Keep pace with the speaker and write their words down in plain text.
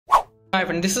Hi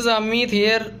friend, this is Amit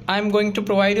here. I am going to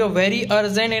provide you a very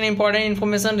urgent and important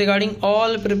information regarding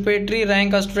all preparatory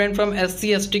rank student from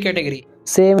SC/ST category.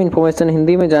 Same information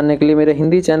Hindi में जानने के लिए मेरे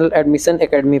Hindi channel admission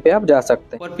academy पे आप जा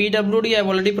सकते हैं. For PWD, I have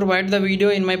already provided the video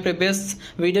in my previous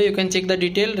video. You can check the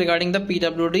detail regarding the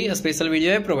PWD, a special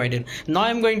video I have provided. Now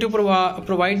I am going to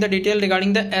provide the detail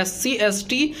regarding the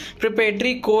SC/ST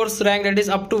preparatory course rank, that is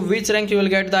up to which rank you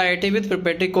will get the IIT with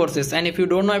preparatory courses. And if you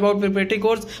don't know about preparatory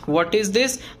course, what is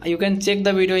this? You can check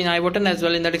the video in I button as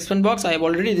well in the description box. I have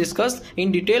already discussed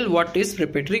in detail what is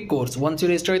preparatory course. Once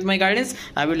you register with my guidance,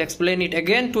 I will explain it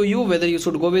again to you whether you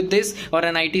should go with this or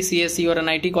an IT CSE or an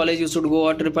IT college you should go,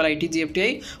 or IIT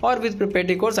GFTI or with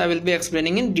preparatory course. I will be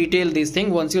explaining in detail these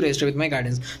things once you register with my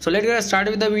guidance. So let's get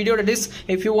started with the video. That is,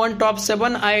 if you want top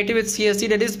 7 IIT with CSE,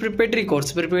 that is preparatory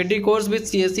course. Preparatory course with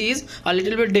CSE is a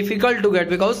little bit difficult to get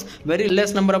because very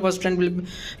less number of students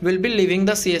will be leaving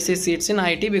the CSE seats in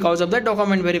IIT because of the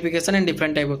document verification and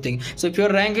different type of thing. So if your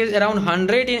rank is around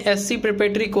 100 in SC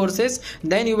preparatory courses,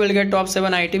 then you will get top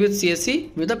 7 IIT with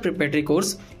CSE with the preparatory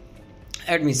course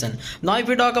admission. Now if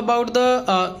we talk about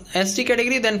the ST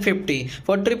category, then 50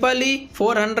 for EEE,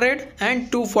 400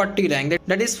 and 240 rank,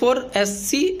 that is for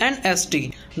SC and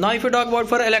ST. Now if we talk about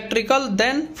for electrical,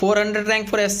 then 400 rank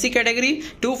for SC category,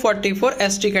 240 for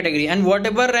ST category, and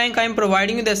whatever rank I am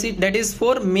providing you, that is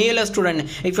for male student.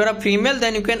 If you are a female,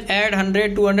 then you can add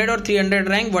 100, 200 or 300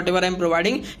 rank, whatever I am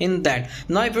providing in that.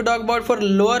 Now if you talk about for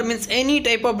lower, means any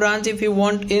type of branch if you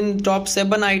want in top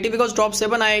 7 IIT, because top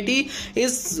 7 IIT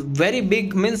is very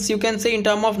big, means you can say in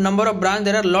terms of number of branch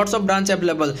there are lots of branch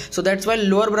available, so that's why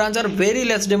lower branch are very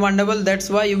less demandable. That's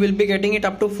why you will be getting it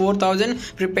up to 4000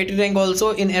 preparatory rank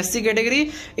also in SC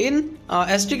category. In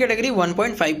ST category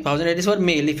 1.5 thousand, that is for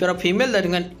male. If you are a female, then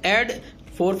you can add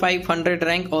 400-500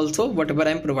 rank also, whatever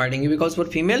I am providing you, because for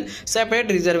female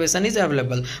separate reservation is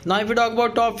available. Now if you talk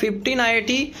about top 15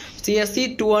 IIT,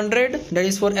 CSE 200, that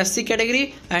is for SC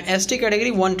category, and ST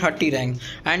category 130 rank,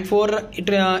 and for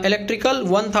electrical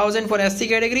 1000 for SC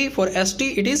category, for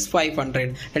ST it is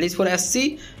 500, that is for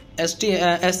SC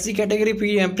category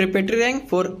preparatory rank,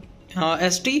 for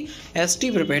ST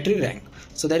preparatory rank.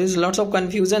 So there is lots of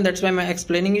confusion, that's why I'm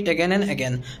explaining it again and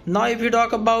again. Now if you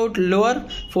talk about lower,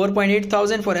 4.8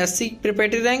 thousand for SC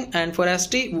preparatory rank, and for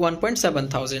ST 1.7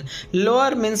 thousand.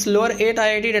 Lower means lower 8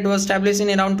 IIT that was established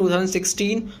in around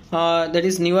 2016, that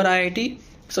is newer IIT.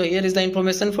 So here is the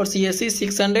information for CSE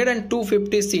 600 and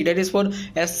 250C, that is for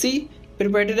SC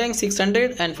preparatory rank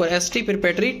 600 and for ST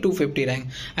preparatory 250 rank,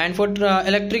 and for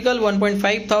electrical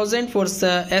 1.5 thousand for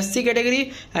SC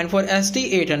category, and for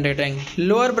ST 800 rank.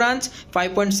 Lower branch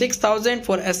 5.6 thousand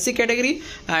for SC category,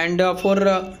 and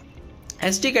for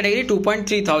ST category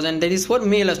 2.3 thousand, that is for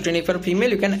male student. If you are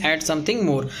female, you can add something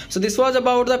more. So this was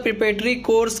about the preparatory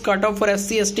course cutoff for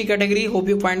SC/ST category. Hope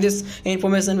you find this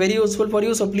information very useful for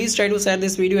you. So please try to share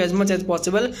this video as much as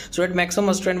possible so that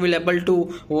maximum student will able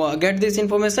to get this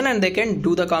information and they can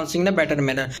do the counseling in a better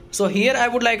manner. So here I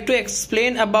would like to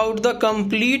explain about the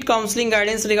complete counseling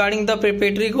guidance regarding the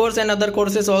preparatory course and other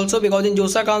courses also, because in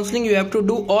JOSAA counseling you have to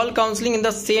do all counseling in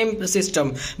the same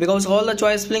system, because all the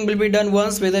choice filling will be done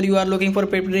once, whether you are looking for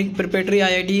preparatory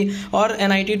IIT or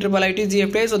NIT, IIT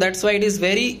GFTI. So that's why it is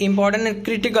very important and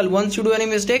critical. Once you do any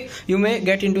mistake, you may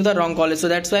get into the wrong college. So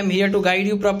that's why I'm here to guide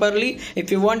you properly. If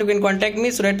you want, you can contact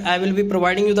me so that I will be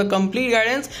providing you the complete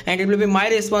guidance, and it will be my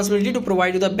responsibility to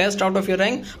provide you the best out of your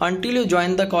rank until you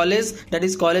join the college, that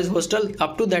is college hostel.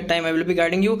 Up to that time I will be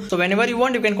guiding you. So whenever you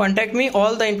want, you can contact me.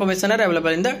 All the information are available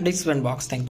in the description box. Thank you.